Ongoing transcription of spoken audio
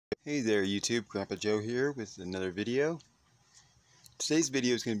Hey there YouTube, Grandpa Joe here with another video. Today's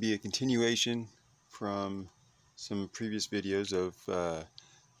video is going to be a continuation from some previous videos of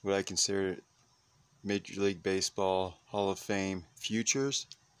what I consider Major League Baseball Hall of Fame futures.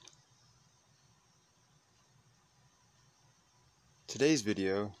 Today's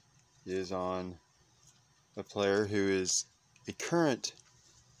video is on a player who is a current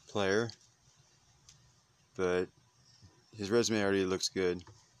player, but his resume already looks good.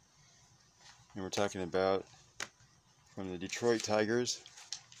 And we're talking about, from the Detroit Tigers,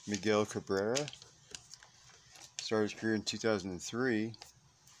 Miguel Cabrera. Started his career in 2003.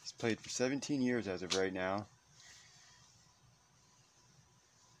 He's played for 17 years as of right now.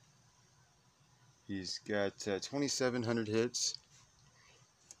 He's got 2,700 hits,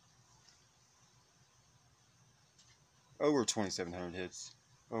 over 2,700 hits,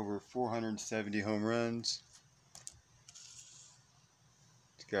 over 470 home runs.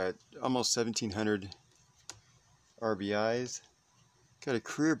 Got almost 1,700 RBIs. Got a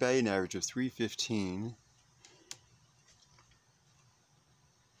career batting average of .315.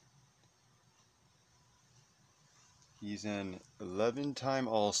 He's an 11-time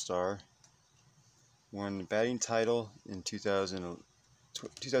All-Star. Won the batting title in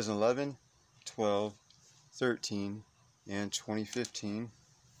 2011, 12, 13, and 2015.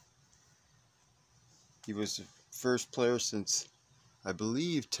 He was the first player since, I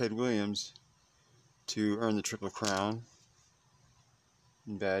believe, Ted Williams to earn the Triple Crown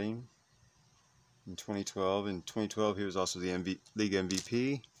in batting in 2012. In 2012, he was also the league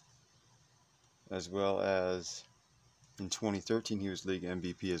MVP, as well as in 2013, he was league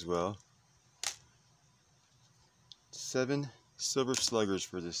MVP as well. 7 Silver Sluggers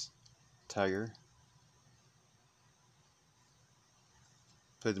for this Tiger.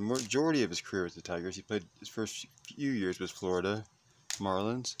 Played the majority of his career with the Tigers. He played his first few years with Florida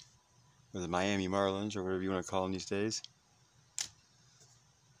Marlins, or the Miami Marlins, or whatever you want to call them these days.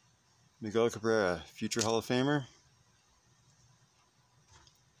 Miguel Cabrera, future Hall of Famer.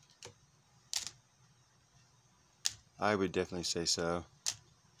 I would definitely say so.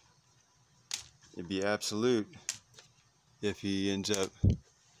 It'd be absolute if he ends up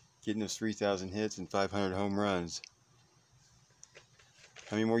getting those 3,000 hits and 500 home runs.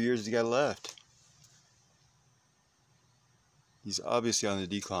 How many more years has he got left? He's obviously on the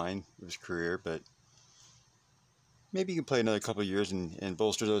decline of his career, but maybe he can play another couple of years and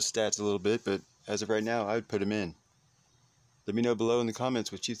bolster those stats a little bit. But as of right now, I would put him in. Let me know below in the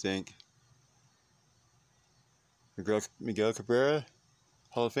comments what you think. Miguel Cabrera,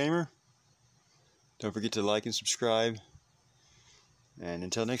 Hall of Famer. Don't forget to like and subscribe. And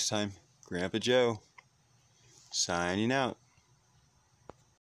until next time, Grandpa Joe, signing out.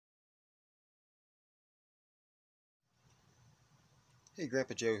 Hey,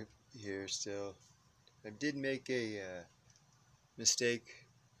 Grandpa Joe here still. I did make a mistake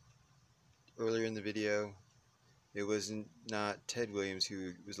earlier in the video. It was not Ted Williams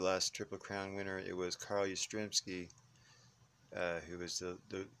who was the last Triple Crown winner. It was Carl Yastrzemski, who was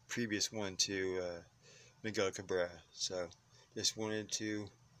the previous one to Miguel Cabrera. So just wanted to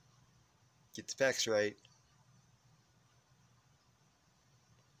get the facts right.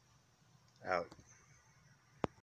 Out.